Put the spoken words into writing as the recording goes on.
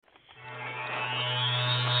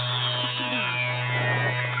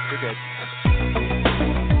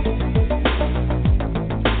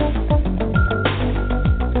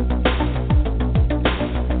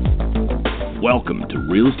Welcome to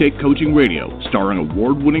Real Estate Coaching Radio, starring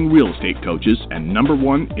award-winning real estate coaches and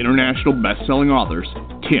 #1 international best-selling authors,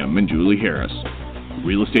 Tim and Julie Harris.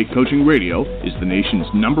 Real Estate Coaching Radio is the nation's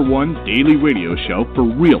 #1 daily radio show for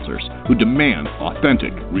realtors who demand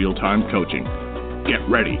authentic, real-time coaching. Get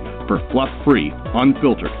ready for fluff-free,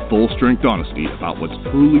 unfiltered, full-strength honesty about what's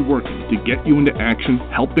truly working to get you into action,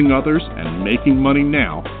 helping others, and making money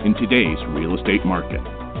now in today's real estate market.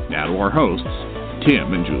 Now to our hosts,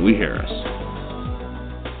 Tim and Julie Harris.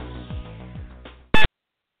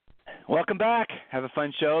 Welcome back. Have a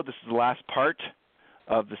fun show. This is the last part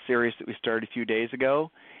of the series that we started a few days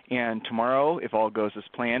ago. And tomorrow, if all goes as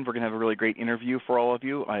planned, we're going to have a really great interview for all of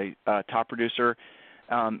you. A top producer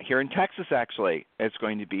here in Texas, actually, is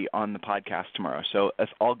going to be on the podcast tomorrow. So if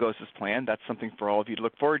all goes as planned, that's something for all of you to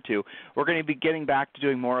look forward to. We're going to be getting back to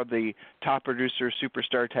doing more of the top producer,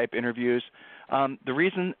 superstar type interviews. The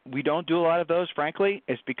reason we don't do a lot of those, frankly,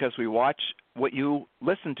 is because we watch what you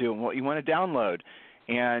listen to and what you want to download.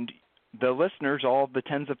 And the listeners, all of the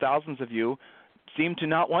tens of thousands of you, seem to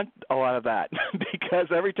not want a lot of that because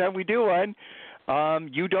every time we do one,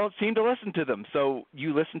 you don't seem to listen to them. So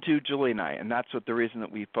you listen to Julie and I, and that's the reason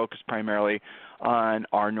that we focus primarily on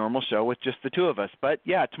our normal show with just the two of us. But,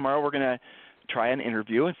 yeah, tomorrow we're going to try an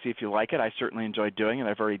interview and see if you like it. I certainly enjoyed doing it.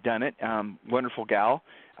 I've already done it. Wonderful gal.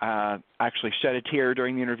 Actually shed a tear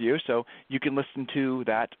during the interview, so you can listen to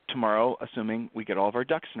that tomorrow, assuming we get all of our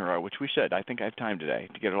ducks in a row, which we should. I think I have time today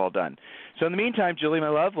to get it all done. So in the meantime, Julie, my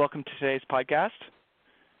love, welcome to today's podcast.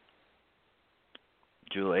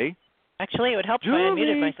 Julie? Actually, it would help if I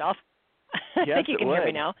unmuted myself. I yes, think you can hear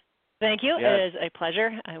me now. Thank you. Yes. It is a pleasure.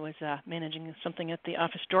 I was managing something at the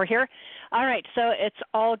office door here. All right, so it's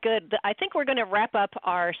all good. I think we're going to wrap up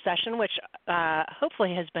our session, which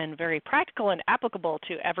hopefully has been very practical and applicable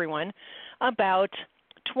to everyone, about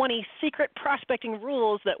 20 secret prospecting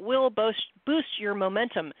rules that will boost your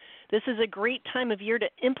momentum. This is a great time of year to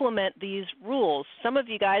implement these rules. Some of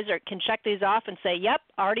you guys can check these off and say, yep,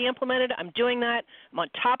 already implemented, I'm doing that, I'm on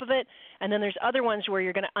top of it. And then there's other ones where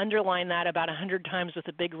you're going to underline that about 100 times with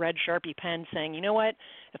a big red Sharpie pen saying, you know what,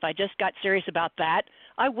 if I just got serious about that,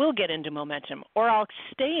 I will get into momentum or I'll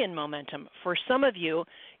stay in momentum. For some of you,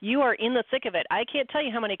 you are in the thick of it. I can't tell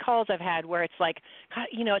you how many calls I've had where it's like, God,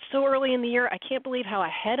 it's so early in the year, I can't believe how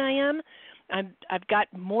ahead I am. I've got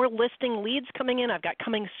more listing leads coming in. I've got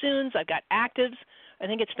coming soons. I've got actives. I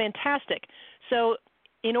think it's fantastic. So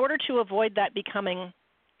in order to avoid that becoming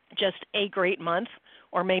just a great month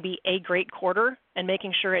or maybe a great quarter and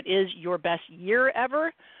making sure it is your best year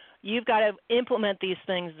ever, you've got to implement these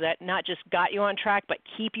things that not just got you on track but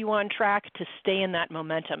keep you on track to stay in that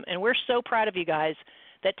momentum. And we're so proud of you guys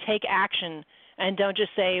that take action and don't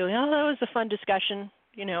just say, well, that was a fun discussion,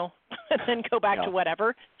 and then go back to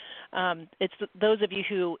whatever. It's those of you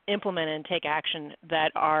who implement and take action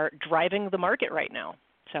that are driving the market right now.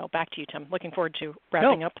 So back to you, Tim. Looking forward to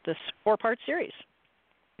wrapping up this 4-part series.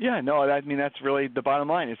 Yeah, no, I mean, that's really the bottom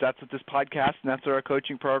line is that's what this podcast and that's our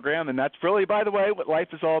coaching program. And that's really, by the way, what life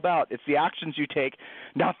is all about. It's the actions you take,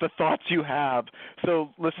 not the thoughts you have. So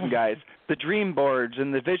listen, guys, the dream boards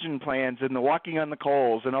and the vision plans and the walking on the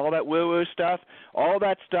coals and all that woo-woo stuff, all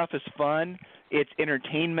that stuff is fun. It's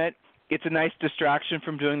entertainment. It's a nice distraction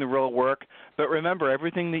from doing the real work. But remember,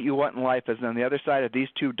 everything that you want in life is on the other side of these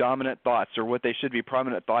two dominant thoughts, or what they should be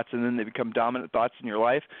prominent thoughts, and then they become dominant thoughts in your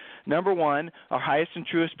life. Number one, our highest and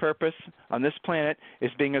truest purpose on this planet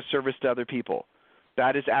is being of service to other people.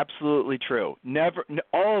 That is absolutely true.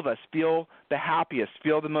 All of us feel the happiest,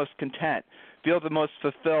 feel the most content, feel the most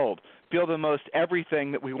fulfilled, feel the most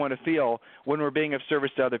everything that we want to feel when we're being of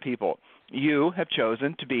service to other people. You have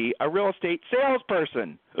chosen to be a real estate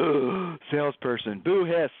salesperson. Salesperson. Boo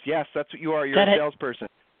hiss. Yes, that's what you are. You're a salesperson.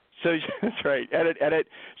 So that's right. Edit.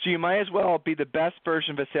 So you might as well be the best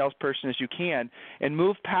version of a salesperson as you can and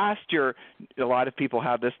move past a lot of people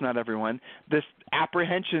have this, not everyone, this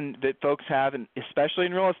apprehension that folks have, and especially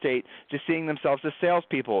in real estate, to seeing themselves as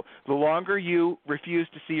salespeople. The longer you refuse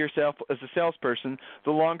to see yourself as a salesperson,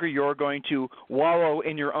 the longer you're going to wallow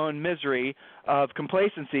in your own misery of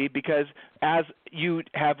complacency, because as you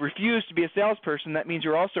have refused to be a salesperson, that means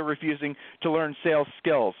you're also refusing to learn sales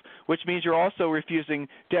skills, which means you're also refusing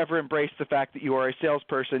to ever embrace the fact that you are a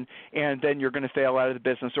salesperson, and then you're going to fail out of the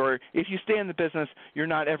business. Or if you stay in the business, you're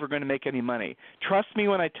not ever going to make any money. Trust me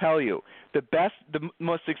when I tell you, the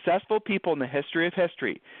most successful people in the history of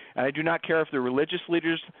history, and I do not care if they're religious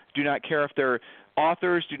leaders, do not care if they're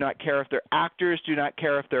authors, do not care if they're actors, do not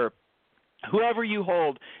care if they're whoever you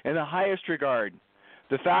hold in the highest regard,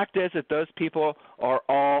 The fact is that those people are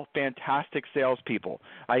all fantastic salespeople.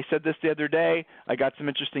 I said this the other day. I got some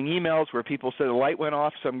interesting emails where people said a light went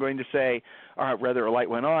off, so I'm going to say, rather a light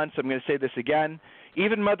went on, so I'm going to say this again.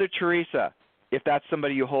 Even Mother Teresa, if that's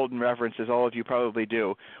somebody you hold in reverence, as all of you probably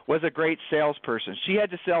do, was a great salesperson. She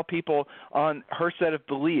had to sell people on her set of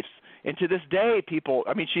beliefs. And to this day, people,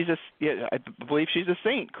 I mean, I believe she's a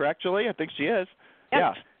saint, correct, Julie? I think she is.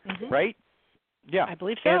 Yes. Yeah. Mm-hmm. Right? Yeah. I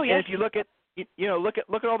believe so, yes. And if you look at,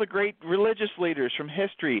 look at all the great religious leaders from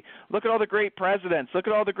history. Look at all the great presidents. Look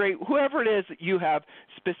at all the great, whoever it is that you have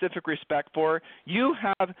specific respect for. You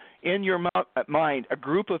have in your mind a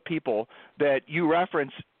group of people that you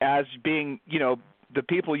reference as being, the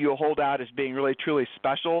people you hold out as being really, truly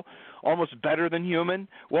special, almost better than human.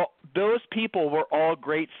 Well, those people were all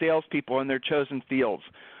great salespeople in their chosen fields.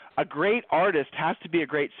 A great artist has to be a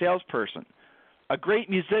great salesperson. A great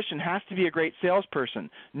musician has to be a great salesperson.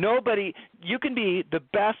 You can be the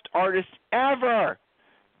best artist ever.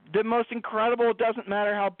 The most incredible, it doesn't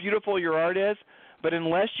matter how beautiful your art is, but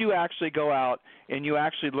unless you actually go out and you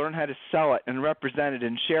actually learn how to sell it and represent it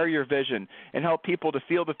and share your vision and help people to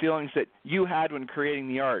feel the feelings that you had when creating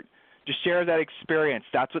the art, to share that experience.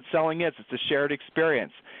 That's what selling is. It's a shared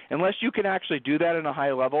experience. Unless you can actually do that on a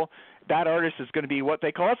high level, that artist is going to be what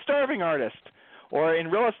they call a starving artist. Or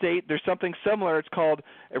in real estate, there's something similar. It's called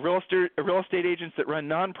real estate agents that run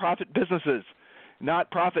nonprofit businesses, not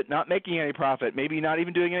making any profit, maybe not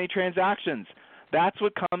even doing any transactions. That's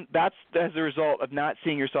as a result of not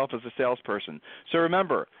seeing yourself as a salesperson. So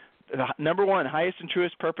remember, the number one, highest and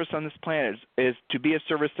truest purpose on this planet is to be of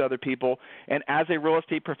service to other people. And as a real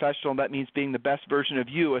estate professional, that means being the best version of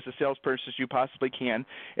you as a salesperson as you possibly can.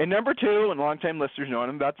 And number two, and longtime listeners know what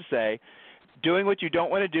I'm about to say, doing what you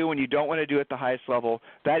don't want to do when you don't want to do at the highest level,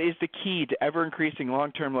 that is the key to ever-increasing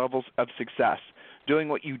long-term levels of success. Doing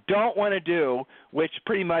what you don't want to do, which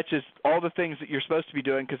pretty much is all the things that you're supposed to be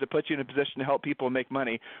doing because it puts you in a position to help people make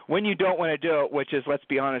money, when you don't want to do it, which is, let's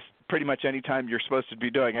be honest, pretty much any time you're supposed to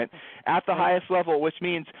be doing it, at the highest level, which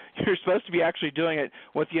means you're supposed to be actually doing it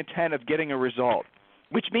with the intent of getting a result.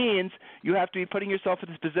 Which means you have to be putting yourself in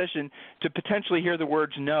this position to potentially hear the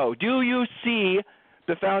words no. Do you see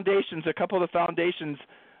the foundations, a couple of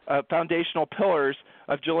the foundational pillars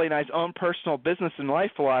of Julie and I's own personal business and life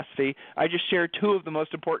philosophy? I just shared two of the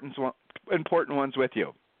most important ones with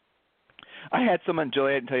you. I had someone,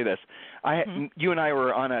 Julie, I can tell you this. You and I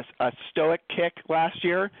were on a stoic kick last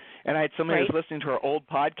year, and I had somebody who was listening to our old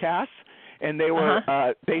podcasts, and they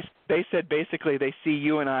were they said basically they see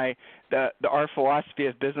you and I, our philosophy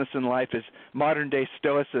of business and life is modern day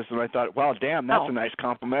stoicism. I thought, wow, damn, that's a nice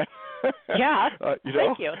compliment. Yeah,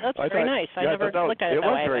 thank you. That's very nice. I never looked at it that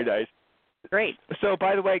way. It was very nice. Great. So,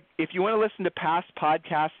 by the way, if you want to listen to past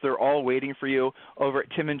podcasts, they're all waiting for you over at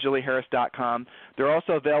timandjulieharris.com. They're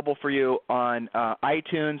also available for you on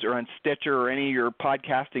iTunes or on Stitcher or any of your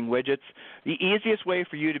podcasting widgets. The easiest way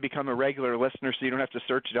for you to become a regular listener so you don't have to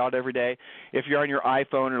search it out every day, if you're on your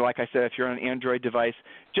iPhone or, like I said, if you're on an Android device,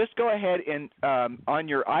 just go ahead and on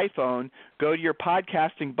your iPhone, go to your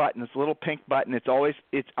podcasting button. It's a little pink button. It's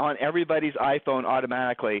on everybody's iPhone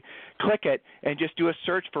automatically. Click it and just do a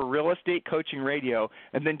search for Real Estate Coaching Radio,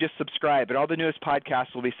 and then just subscribe. And all the newest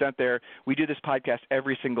podcasts will be sent there. We do this podcast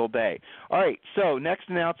every single day. All right, so next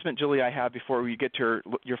announcement, Julie, I have before we get to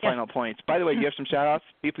your final points. By the way, do you have some shout-outs,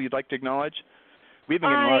 people you'd like to acknowledge? We've been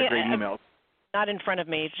getting a lot of great emails. Not in front of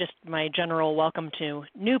me, just my general welcome to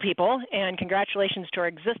new people, and congratulations to our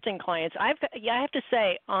existing clients. I have to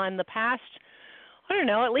say, on the past, I don't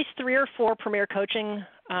know, at least 3 or 4 Premier Coaching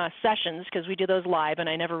sessions, because we do those live, and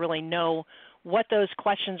I never really know what those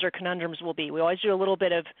questions or conundrums will be. We always do a little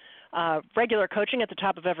bit of regular coaching at the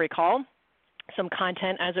top of every call, some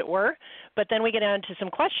content as it were, but then we get down to some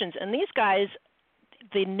questions. And these guys,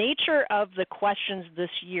 the nature of the questions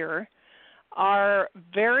this year are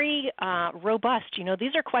very robust.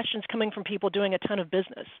 These are questions coming from people doing a ton of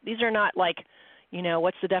business. These are not like,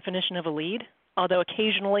 what's the definition of a lead? Although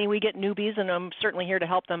occasionally we get newbies, and I'm certainly here to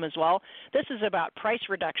help them as well. This is about price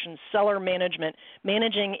reduction, seller management,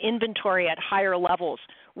 managing inventory at higher levels,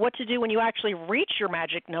 what to do when you actually reach your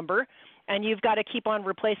magic number, and you've got to keep on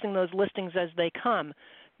replacing those listings as they come.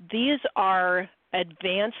 These are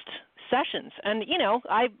advanced sessions. And,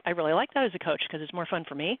 I really like that as a coach because it's more fun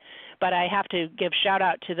for me. But I have to give shout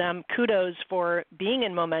out to them. Kudos for being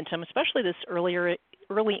in momentum, especially this early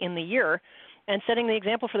in the year, and setting the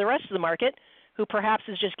example for the rest of the market, who perhaps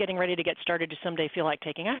is just getting ready to get started to someday feel like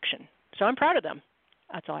taking action. So I'm proud of them.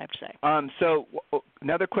 That's all I have to say. So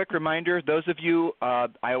another quick reminder, those of you, I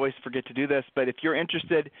always forget to do this, but if you're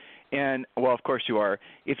interested in, well, of course you are,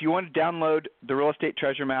 if you want to download the Real Estate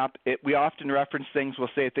Treasure Map, we often reference things. We'll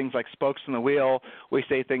say things like spokes in the wheel. We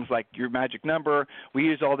say things like your magic number. We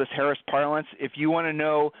use all this Harris parlance. If you want to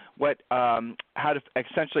know how to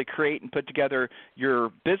essentially create and put together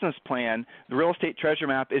your business plan, the Real Estate Treasure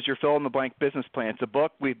Map is your fill-in-the-blank business plan. It's a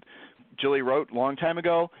book Julie wrote a long time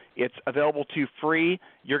ago. It's available to free.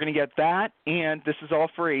 You're going to get that, and this is all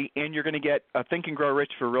free, and you're going to get Think and Grow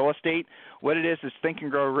Rich for Real Estate. What it is Think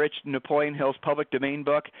and Grow Rich, Napoleon Hill's public domain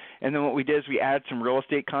book, and then what we did is we added some real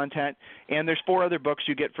estate content, and there's 4 other books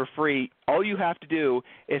you get for free. All you have to do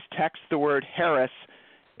is text the word Harris,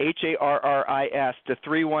 Harris, to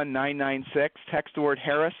 31996. Text the word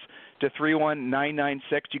Harris to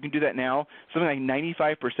 31996. You can do that now. Something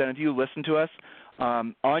like 95% of you listen to us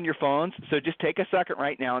on your phones. So just take a second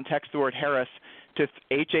right now and text the word Harris to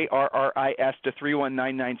Harris to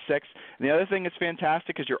 31996. And the other thing that's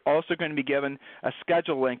fantastic is you're also going to be given a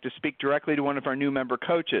schedule link to speak directly to one of our new member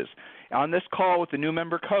coaches. On this call with the new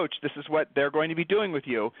member coach, this is what they're going to be doing with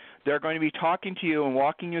you. They're going to be talking to you and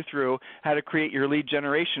walking you through how to create your lead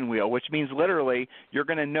generation wheel, which means literally you're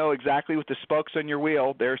going to know exactly what the spokes on your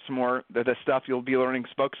wheel. There's some more the stuff you'll be learning,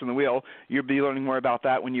 spokes on the wheel. You'll be learning more about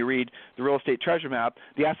that when you read the Real Estate Treasure Map.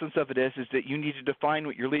 The essence of it is that you need to define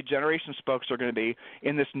what your lead generation spokes are going to be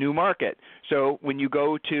in this new market. So when you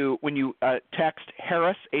text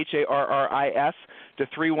Harris, Harris, to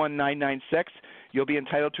 31996, you'll be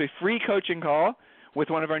entitled to a free coaching call with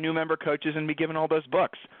one of our new member coaches and be given all those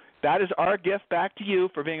books. That is our gift back to you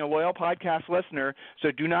for being a loyal podcast listener.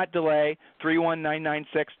 So do not delay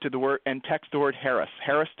 31996 to the word and text the word Harris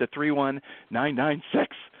to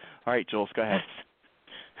 31996. All right, Jules, go ahead.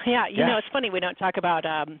 Yeah, you know, it's funny we don't talk about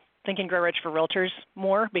Think and Grow Rich for Realtors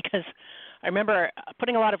more, because I remember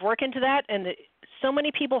putting a lot of work into that, and so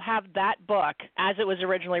many people have that book as it was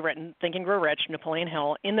originally written, Think and Grow Rich, Napoleon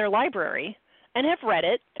Hill, in their library and have read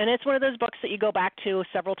it. And it's one of those books that you go back to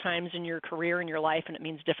several times in your career, in your life, and it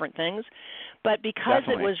means different things. But because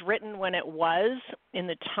it was written when it was, in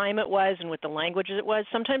the time it was, and with the language it was,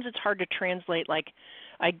 sometimes it's hard to translate. Like,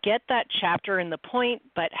 I get that chapter and the point,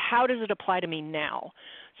 but how does it apply to me now?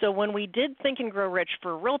 So when we did Think and Grow Rich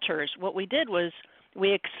for Realtors, what we did was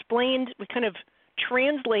we kind of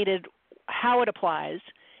translated how it applies,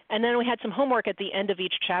 and then we had some homework at the end of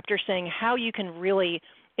each chapter saying how you can really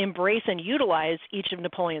embrace and utilize each of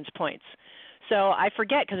Napoleon's points. So I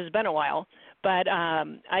forget because it's been a while, but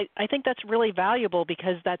I think that's really valuable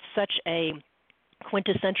because that's such a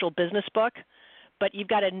quintessential business book, but you've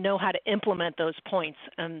got to know how to implement those points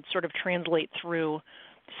and sort of translate through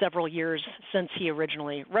several years since he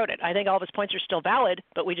originally wrote it. I think all of his points are still valid,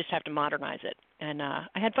 but we just have to modernize it. And I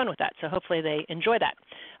had fun with that, so hopefully they enjoy that.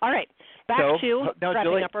 All right, back to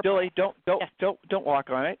wrapping up our Julie, don't walk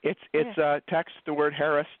on it. It's text the word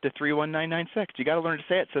Harris to 31996. You got to learn to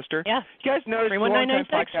say it, sister. Yeah. You guys notice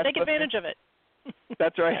 31996. Take advantage of it.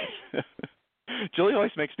 That's right. Julie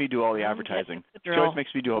always makes me do all the advertising. She always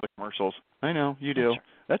makes me do all the commercials. I know, you do.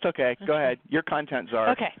 That's okay. Go ahead. Your content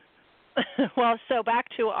czar. Okay. Well, so back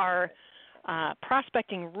to our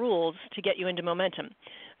prospecting rules to get you into momentum.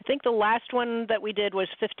 I think the last one that we did was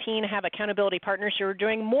 15, have accountability partners who are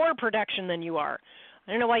doing more production than you are.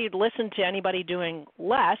 I don't know why you'd listen to anybody doing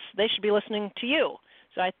less. They should be listening to you.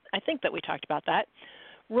 So I think that we talked about that.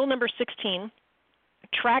 Rule number 16,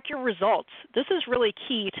 track your results. This is really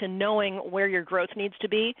key to knowing where your growth needs to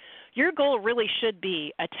be. Your goal really should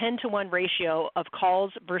be a 10-to-1 ratio of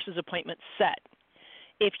calls versus appointments set.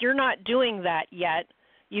 If you're not doing that yet,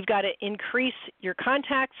 you've got to increase your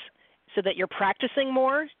contacts so that you're practicing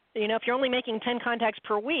more. You know, if you're only making 10 contacts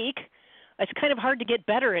per week, it's kind of hard to get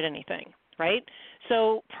better at anything, right?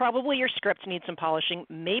 So probably your scripts need some polishing,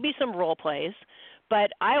 maybe some role plays.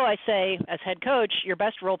 But I always say, as head coach, your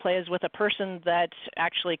best role play is with a person that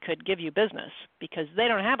actually could give you business because they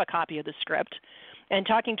don't have a copy of the script. And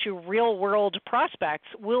talking to real-world prospects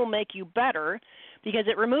will make you better because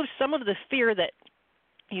it removes some of the fear that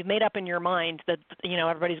you've made up in your mind that, you know,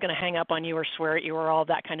 everybody's going to hang up on you or swear at you or all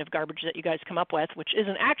that kind of garbage that you guys come up with, which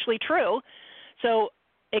isn't actually true. So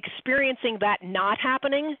experiencing that not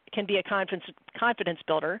happening can be a confidence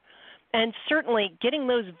builder. And certainly getting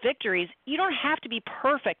those victories, you don't have to be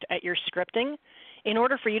perfect at your scripting in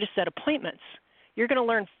order for you to set appointments. You're going to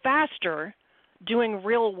learn faster doing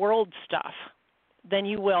real-world stuff than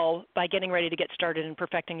you will by getting ready to get started and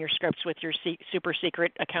perfecting your scripts with your super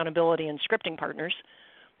secret accountability and scripting partners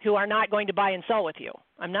who are not going to buy and sell with you.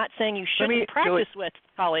 I'm not saying you shouldn't practice with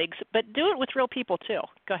colleagues, but do it with real people too.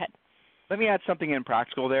 Go ahead. Let me add something in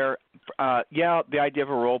practical there. Yeah, the idea of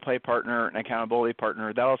a role play partner, an accountability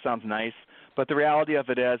partner, that all sounds nice. But the reality of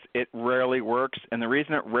it is it rarely works. And the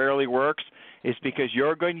reason it rarely works is because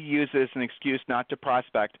you're going to use it as an excuse not to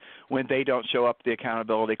prospect when they don't show up at the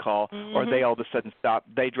accountability call or they all of a sudden stop.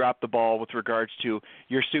 They drop the ball with regards to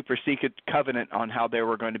your super secret covenant on how they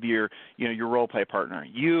were going to be your role play partner.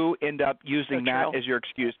 You end up using that as your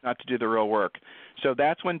excuse not to do the real work. So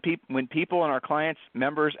that's when people and our clients,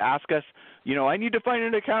 members ask us, I need to find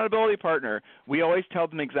an accountability partner. We always tell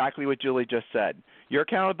them exactly what Julie just said. Your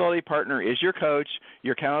accountability partner is your coach.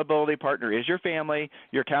 Your accountability partner is your family.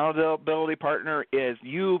 Your accountability partner is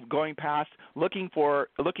you going past, looking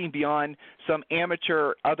beyond some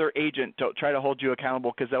amateur other agent to try to hold you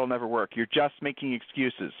accountable, because that will never work. You're just making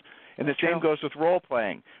excuses. And the same goes with role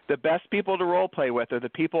playing. The best people to role play with are the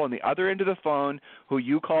people on the other end of the phone who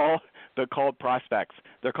you call, they're called prospects.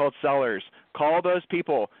 They're called sellers. Call those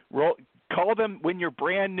people. Call them when you're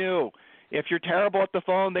brand new. If you're terrible at the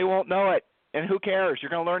phone, they won't know it. And who cares? You're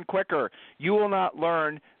going to learn quicker. You will not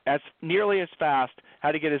learn as nearly as fast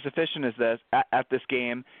how to get as efficient as this at this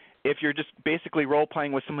game if you're just basically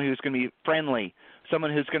role-playing with someone who's going to be friendly,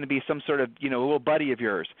 someone who's going to be some sort of, little buddy of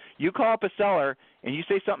yours. You call up a seller and you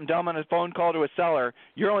say something dumb on a phone call to a seller,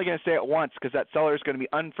 you're only going to say it once because that seller is going to be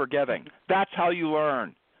unforgiving. That's how you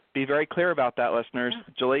learn. Be very clear about that, listeners.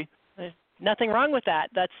 Yeah. Julie? There's nothing wrong with that.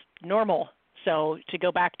 That's normal. So to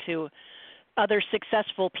go back to other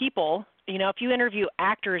successful people, if you interview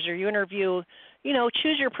actors or you interview,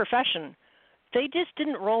 choose your profession, they just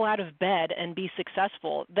didn't roll out of bed and be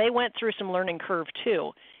successful. They went through some learning curve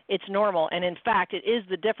too. It's normal. And in fact, it is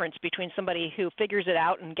the difference between somebody who figures it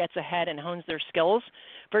out and gets ahead and hones their skills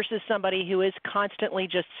versus somebody who is constantly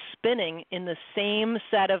just spinning in the same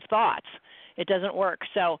set of thoughts. It doesn't work.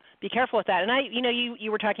 So be careful with that. And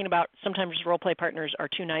you were talking about sometimes role play partners are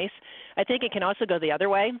too nice. I think it can also go the other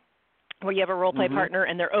way, where you have a role play partner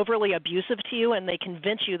and they're overly abusive to you and they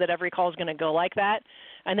convince you that every call is going to go like that,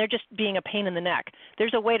 and they're just being a pain in the neck.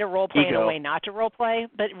 There's a way to role play and a way not to role play,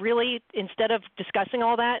 but really, instead of discussing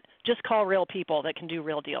all that, just call real people that can do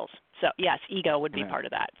real deals. So yes, ego would be part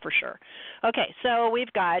of that for sure. Okay, so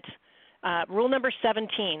we've got rule number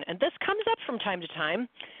 17, and this comes up from time to time.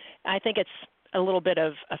 I think it's a little bit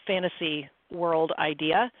of a fantasy world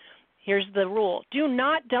idea. Here's the rule. Do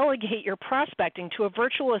not delegate your prospecting to a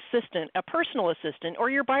virtual assistant, a personal assistant, or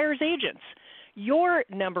your buyer's agents. Your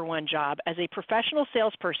number one job as a professional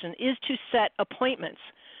salesperson is to set appointments.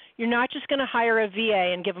 You're not just going to hire a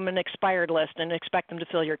VA and give them an expired list and expect them to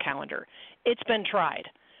fill your calendar. It's been tried.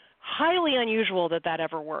 Highly unusual that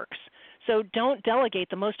ever works. So don't delegate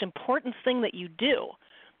the most important thing that you do.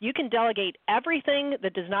 You can delegate everything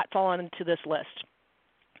that does not fall into this list.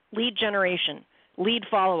 Lead generation, lead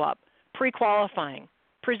follow-up, pre-qualifying,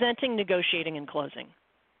 presenting, negotiating, and closing.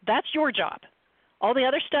 That's your job. All the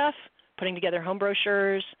other stuff, putting together home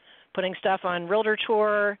brochures, putting stuff on Realtor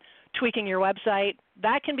Tour, tweaking your website,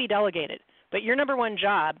 that can be delegated. But your number one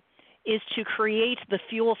job is to create the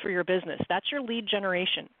fuel for your business. That's your lead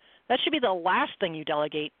generation. That should be the last thing you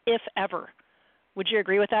delegate, if ever. Would you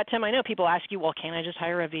agree with that, Tim? I know people ask you, well, can't I just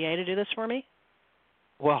hire a VA to do this for me?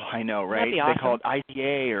 Well, I know, right? That'd be awesome. They call it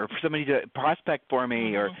IDA or for somebody to prospect for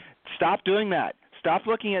me or stop doing that. Stop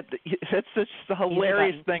looking at that's such the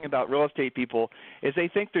hilarious thing about real estate people is they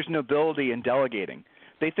think there's nobility in delegating.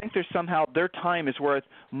 They think there's somehow their time is worth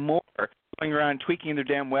more going around tweaking their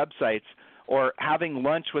damn websites or having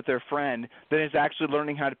lunch with their friend than is actually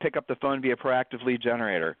learning how to pick up the phone and be a proactive lead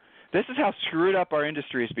generator. This is how screwed up our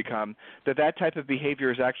industry has become, that type of behavior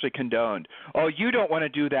is actually condoned. Oh, you don't want to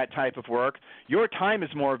do that type of work. Your time is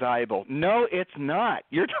more valuable. No, it's not.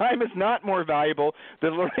 Your time is not more valuable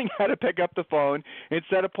than learning how to pick up the phone and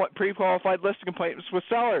set up pre-qualified listing appointments with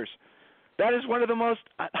sellers. That is one of the most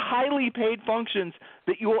highly paid functions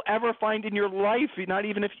that you will ever find in your life. Not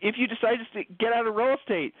even if you decide to get out of real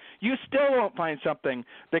estate, you still won't find something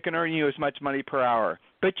that can earn you as much money per hour.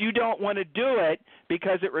 But you don't want to do it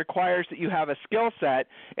because it requires that you have a skill set,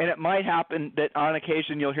 and it might happen that on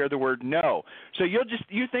occasion you'll hear the word no. So you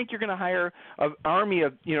think you're going to hire an army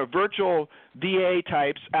of virtual VA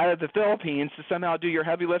types out of the Philippines to somehow do your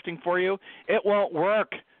heavy lifting for you? It won't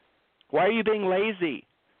work. Why are you being lazy?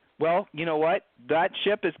 Well, you know what? That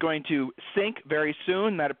ship is going to sink very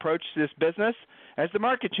soon, that approach to this business, as the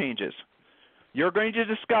market changes. You're going to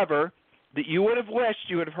discover that you would have wished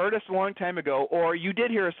you would have heard us a long time ago, or you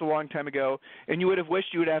did hear us a long time ago, and you would have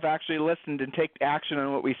wished you would have actually listened and taken action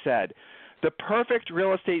on what we said. The perfect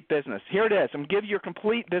real estate business. Here it is. I'm going to give you your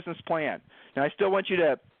complete business plan. Now, I still want you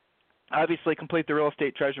to obviously complete the real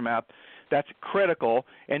estate treasure map. that's critical.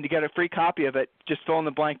 And to get a free copy of it, just fill in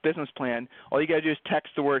the blank business plan. All you got to do is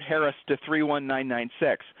text the word Harris to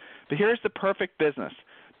 31996. But here's the perfect business.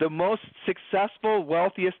 The most successful,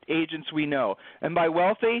 wealthiest agents we know. And by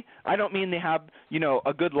wealthy, I don't mean they have,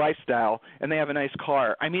 a good lifestyle and they have a nice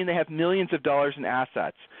car. I mean they have millions of dollars in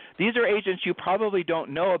assets. These are agents you probably don't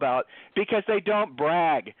know about because they don't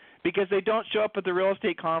brag, because they don't show up at the real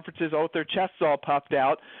estate conferences with their chests all puffed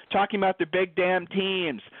out, talking about their big damn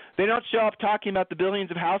teams. They don't show up talking about the billions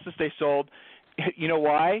of houses they sold. You know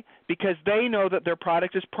why? Because they know that their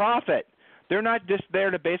product is profit. They're not just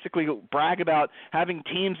there to basically brag about having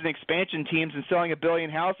teams and expansion teams and selling 1 billion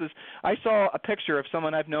houses. I saw a picture of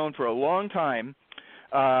someone I've known for a long time,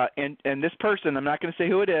 and this person, I'm not going to say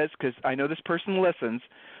who it is because I know this person listens,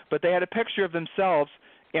 but they had a picture of themselves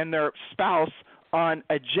and their spouse on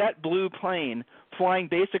a JetBlue plane flying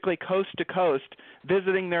basically coast to coast,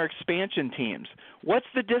 visiting their expansion teams. What's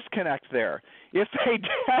the disconnect there? If they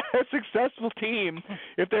had a successful team,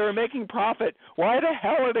 if they were making profit, why the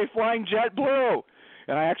hell are they flying JetBlue?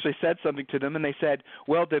 And I actually said something to them, and they said,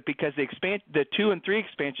 well, because the 2 and 3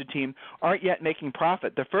 expansion team aren't yet making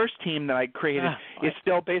profit. The first team that I created is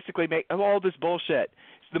still basically all this bullshit.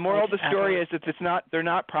 The moral of the story is that they're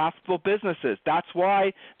not profitable businesses. That's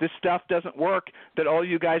why this stuff doesn't work, that all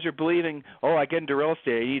you guys are believing, I get into real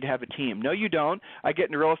estate, I need to have a team. No, you don't. I get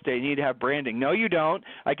into real estate, you need to have branding. No, you don't.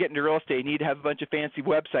 I get into real estate, you need to have a bunch of fancy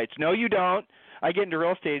websites. No, you don't. I get into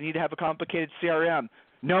real estate, you need to have a complicated CRM.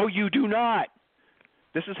 No, you do not.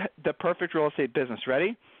 This is the perfect real estate business.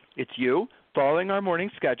 Ready? It's you following our morning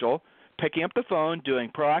schedule, picking up the phone, doing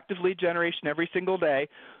proactive lead generation every single day.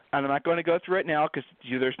 And I'm not going to go through it now because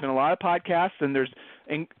there's been a lot of podcasts and there's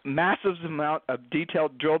a massive amount of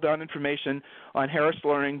detailed drill-down information on Harris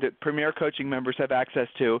Learning that Premier Coaching members have access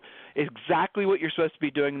to, exactly what you're supposed to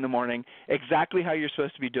be doing in the morning, exactly how you're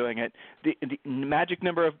supposed to be doing it. The magic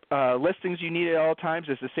number of listings you need at all times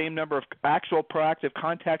is the same number of actual proactive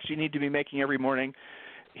contacts you need to be making every morning.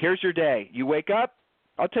 Here's your day. You wake up.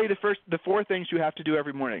 I'll tell you the 4 things you have to do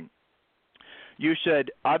every morning. You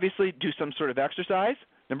should obviously do some sort of exercise.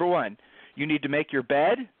 Number 1, you need to make your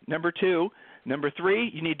bed. Number 2, number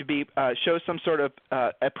 3, you need to show some sort of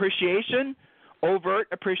appreciation, overt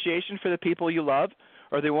appreciation for the people you love,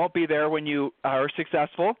 or they won't be there when you are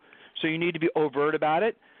successful. So you need to be overt about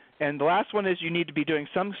it. And the last one is you need to be doing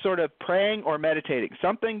some sort of praying or meditating,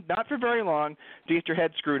 something not for very long to get your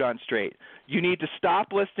head screwed on straight. You need to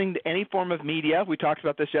stop listening to any form of media. We talked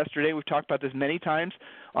about this yesterday. We've talked about this many times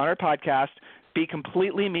on our podcast. Be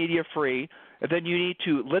completely media free. And then you need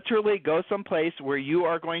to literally go someplace where you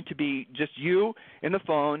are going to be just you in the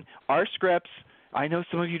phone, our scripts. I know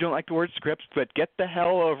some of you don't like the word scripts, but get the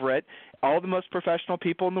hell over it. All the most professional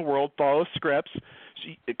people in the world follow scripts.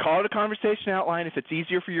 So call it a conversation outline if it's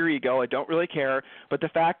easier for your ego. I don't really care. But the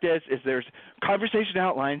fact is there's conversation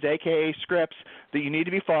outlines, aka scripts, that you need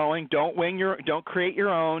to be following. Don't create your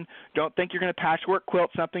own. Don't think you're going to patchwork quilt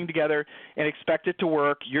something together and expect it to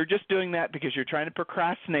work. You're just doing that because you're trying to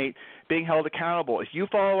procrastinate being held accountable. If you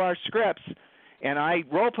follow our scripts and I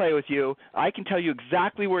role play with you, I can tell you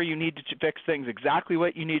exactly where you need to fix things, exactly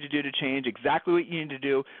what you need to do to change, exactly what you need to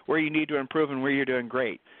do, where you need to improve, and where you're doing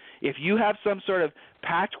great. If you have some sort of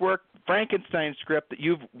patchwork Frankenstein script that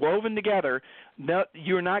you've woven together,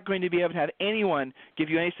 you're not going to be able to have anyone give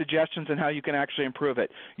you any suggestions on how you can actually improve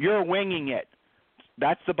it. You're winging it.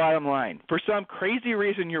 That's the bottom line. For some crazy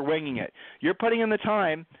reason, you're winging it. You're putting in the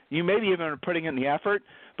time. You maybe even are putting in the effort,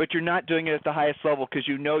 but you're not doing it at the highest level because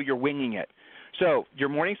you know you're winging it. So your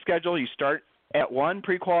morning schedule, you start at 1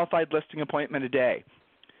 pre-qualified listing appointment a day.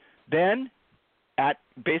 Then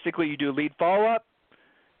basically you do lead follow-up.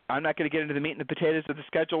 I'm not going to get into the meat and the potatoes of the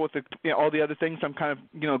schedule with all the other things I'm kind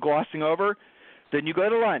of glossing over. Then you go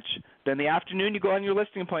to lunch. Then in the afternoon you go on your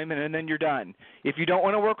listing appointment, and then you're done. If you don't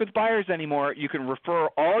want to work with buyers anymore, you can refer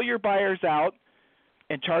all your buyers out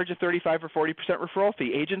and charge a 35 or 40% referral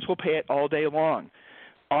fee. Agents will pay it all day long.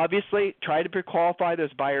 Obviously, try to pre-qualify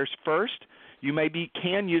those buyers first. You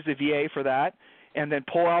can use a VA for that, and then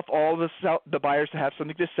pull off all the buyers to have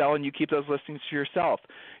something to sell, and you keep those listings to yourself.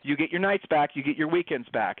 You get your nights back. You get your weekends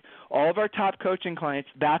back. All of our top coaching clients,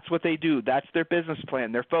 that's what they do. That's their business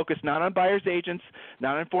plan. They're focused not on buyers agents,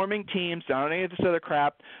 not on forming teams, not on any of this other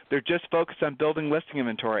crap. They're just focused on building listing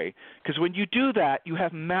inventory. Because when you do that, you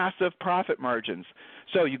have massive profit margins.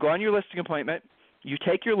 So you go on your listing appointment. You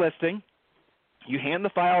take your listing. You hand the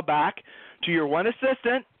file back to your one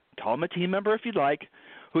assistant. Call them a team member if you'd like,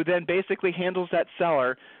 who then basically handles that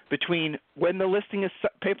seller between when the listing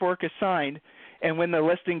paperwork is signed and when the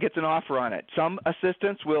listing gets an offer on it. Some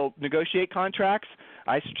assistants will negotiate contracts.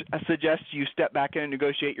 I suggest you step back in and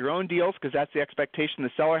negotiate your own deals because that's the expectation the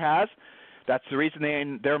seller has. That's the reason they,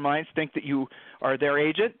 in their minds, think that you are their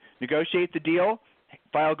agent. Negotiate the deal.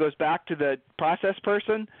 File goes back to the process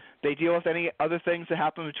person. They deal with any other things that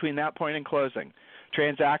happen between that point and closing.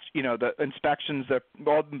 The inspections,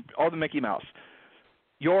 all the Mickey Mouse.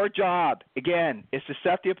 Your job, again, is to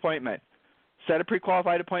set the appointment. Set a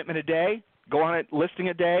pre-qualified appointment a day. Go on a listing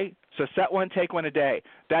a day. So set one, take one a day.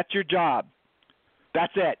 That's your job.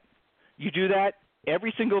 That's it. You do that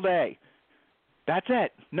every single day. That's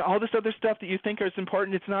it. No, all this other stuff that you think is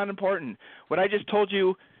important, it's not important. What I just told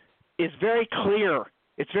you is very clear.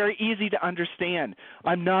 It's very easy to understand.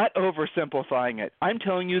 I'm not oversimplifying it. I'm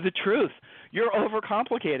telling you the truth. You're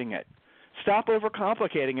overcomplicating it. Stop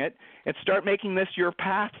overcomplicating it and start making this your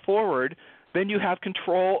path forward. Then you have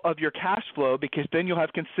control of your cash flow because then you'll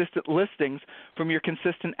have consistent listings from your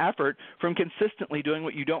consistent effort, from consistently doing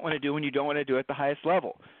what you don't want to do when you don't want to do at the highest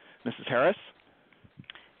level. Mrs. Harris?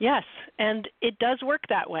 Yes, and it does work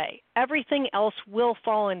that way. Everything else will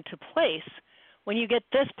fall into place when you get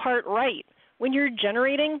this part right. When you're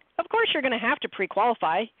generating, of course you're going to have to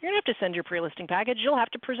pre-qualify. You're going to have to send your pre-listing package. You'll have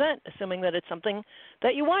to present, assuming that it's something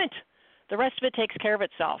that you want. The rest of it takes care of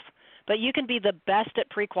itself. But you can be the best at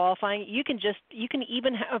pre-qualifying. You can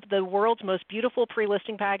even have the world's most beautiful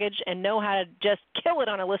pre-listing package and know how to just kill it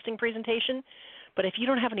on a listing presentation. But if you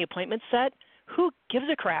don't have any appointments set, who gives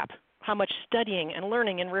a crap how much studying and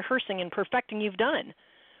learning and rehearsing and perfecting you've done?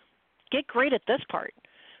 Get great at this part.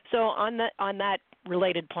 So on that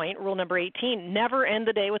related point, rule number 18, never end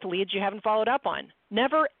the day with leads you haven't followed up on.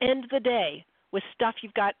 Never end the day with stuff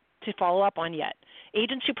you've got to follow up on yet.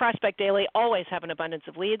 Agents who prospect daily always have an abundance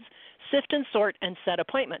of leads. Sift and sort and set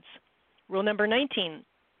appointments. Rule number 19,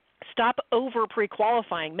 stop over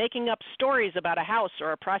pre-qualifying, making up stories about a house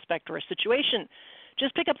or a prospect or a situation.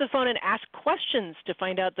 Just pick up the phone and ask questions to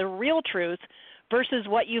find out the real truth versus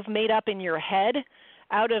what you've made up in your head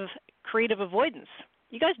out of creative avoidance.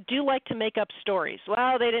 You guys do like to make up stories.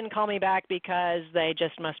 Well, they didn't call me back because they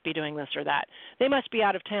just must be doing this or that. They must be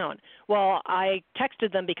out of town. Well, I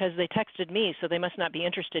texted them because they texted me, so they must not be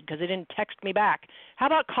interested because they didn't text me back. How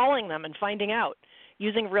about calling them and finding out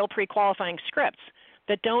using real pre-qualifying scripts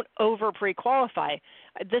that don't over pre-qualify?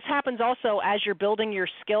 This happens also as you're building your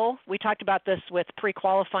skill. We talked about this with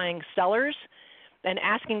pre-qualifying sellers and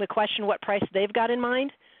asking the question what price they've got in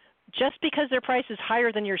mind. Just because their price is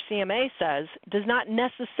higher than your CMA says does not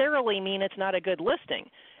necessarily mean it's not a good listing.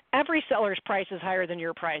 Every seller's price is higher than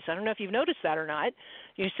your price. I don't know if you've noticed that or not.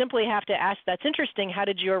 You simply have to ask, that's interesting, how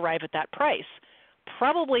did you arrive at that price?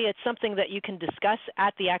 Probably it's something that you can discuss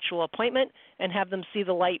at the actual appointment and have them see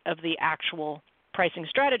the light of the actual pricing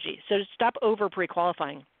strategy. So stop over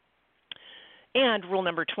pre-qualifying. And rule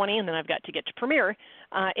number 20, and then I've got to get to Premier,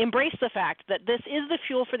 embrace the fact that this is the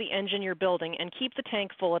fuel for the engine you're building and keep the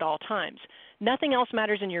tank full at all times. Nothing else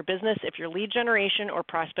matters in your business if your lead generation or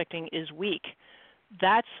prospecting is weak.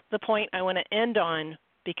 That's the point I want to end on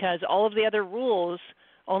because all of the other rules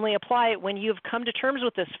only apply when you've come to terms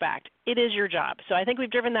with this fact. It is your job. So I think we've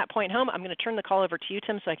driven that point home. I'm going to turn the call over to you,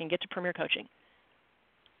 Tim, so I can get to Premier Coaching.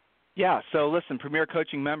 Yeah, so listen, Premier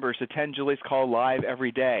Coaching members attend Julie's call live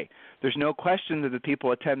every day. There's no question that the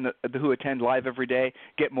people who attend live every day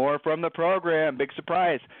get more from the program. Big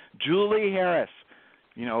surprise. Julie Harris,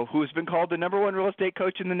 who's been called the #1 real estate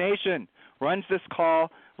coach in the nation, runs this call,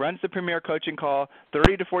 runs the Premier Coaching call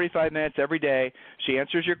 30 to 45 minutes every day. She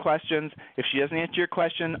answers your questions. If she doesn't answer your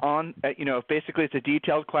question basically it's a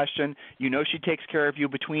detailed question, she takes care of you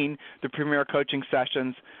between the Premier Coaching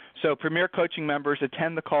sessions. So Premier Coaching members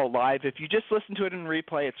attend the call live. If you just listen to it in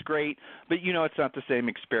replay, it's great, but it's not the same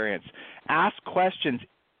experience. Ask questions.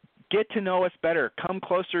 Get to know us better. Come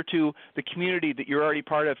closer to the community that you're already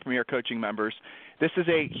part of, Premier Coaching members. This is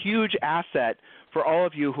a huge asset for all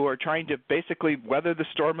of you who are trying to basically weather the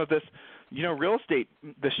storm of this, real estate,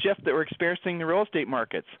 the shift that we're experiencing in the real estate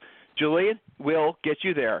markets. Julie will get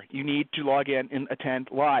you there. You need to log in and attend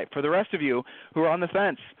live. For the rest of you who are on the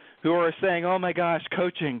fence, who are saying, oh my gosh,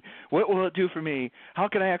 coaching, what will it do for me? How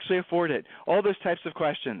can I actually afford it? All those types of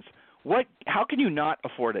questions. How can you not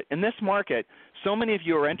afford it? In this market, so many of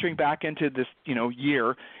you are entering back into this,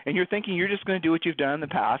 year, and you're thinking you're just going to do what you've done in the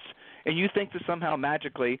past, and you think that somehow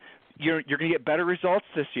magically you're going to get better results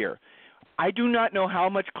this year. I do not know how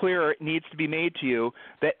much clearer it needs to be made to you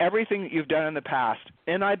that everything that you've done in the past,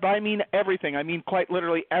 and I mean everything, I mean quite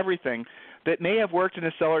literally everything that may have worked in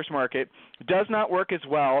a seller's market does not work as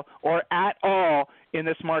well or at all in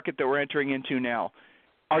this market that we're entering into now.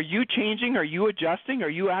 Are you changing? Are you adjusting? Are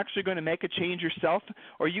you actually going to make a change yourself?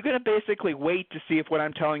 Or are you going to basically wait to see if what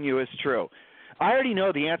I'm telling you is true? I already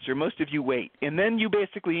know the answer. Most of you wait. And then you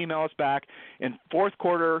basically email us back in fourth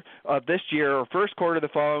quarter of this year or first quarter of the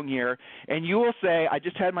following year, and you will say, I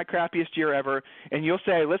just had my crappiest year ever, and you'll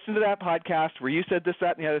say, listen to that podcast where you said this,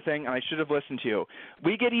 that, and the other thing, and I should have listened to you.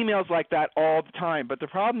 We get emails like that all the time, but the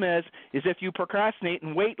problem is if you procrastinate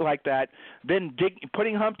and wait like that, then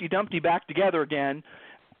putting Humpty Dumpty back together again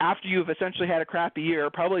after you've essentially had a crappy year,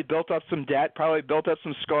 probably built up some debt, probably built up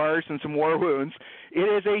some scars and some war wounds, it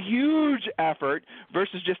is a huge effort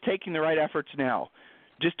versus just taking the right efforts now,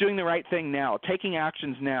 just doing the right thing now, taking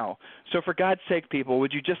actions now. So for God's sake, people,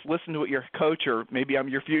 would you just listen to what your coach, or maybe I'm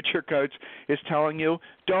your future coach, is telling you?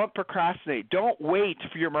 Don't procrastinate. Don't wait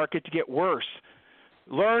for your market to get worse.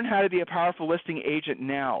 Learn how to be a powerful listing agent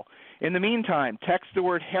now. In the meantime, text the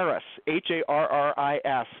word Harris,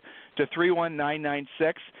 Harris, to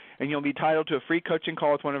 31996, and you'll be entitled to a free coaching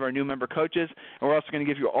call with one of our new member coaches, and we're also going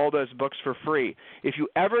to give you all those books for free. If you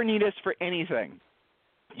ever need us for anything,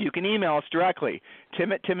 you can email us directly,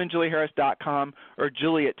 tim@timandjulieharris.com or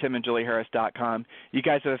julie@timandjulieharris.com. You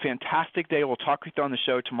guys have a fantastic day. We'll talk with you on the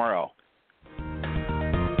show tomorrow.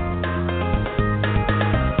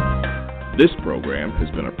 This program has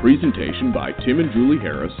been a presentation by Tim and Julie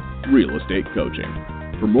Harris, Real Estate Coaching.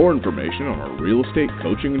 For more information on our real estate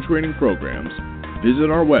coaching and training programs,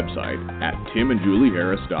 visit our website at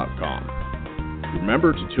timandjulieharris.com.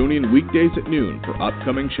 Remember to tune in weekdays at noon for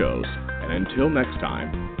upcoming shows, and until next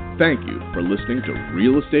time, thank you for listening to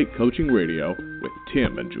Real Estate Coaching Radio with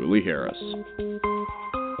Tim and Julie Harris.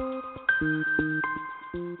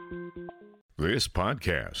 This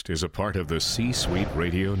podcast is a part of the C-Suite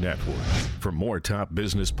Radio Network. For more top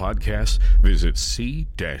business podcasts, visit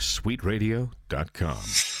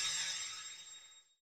c-suiteradio.com.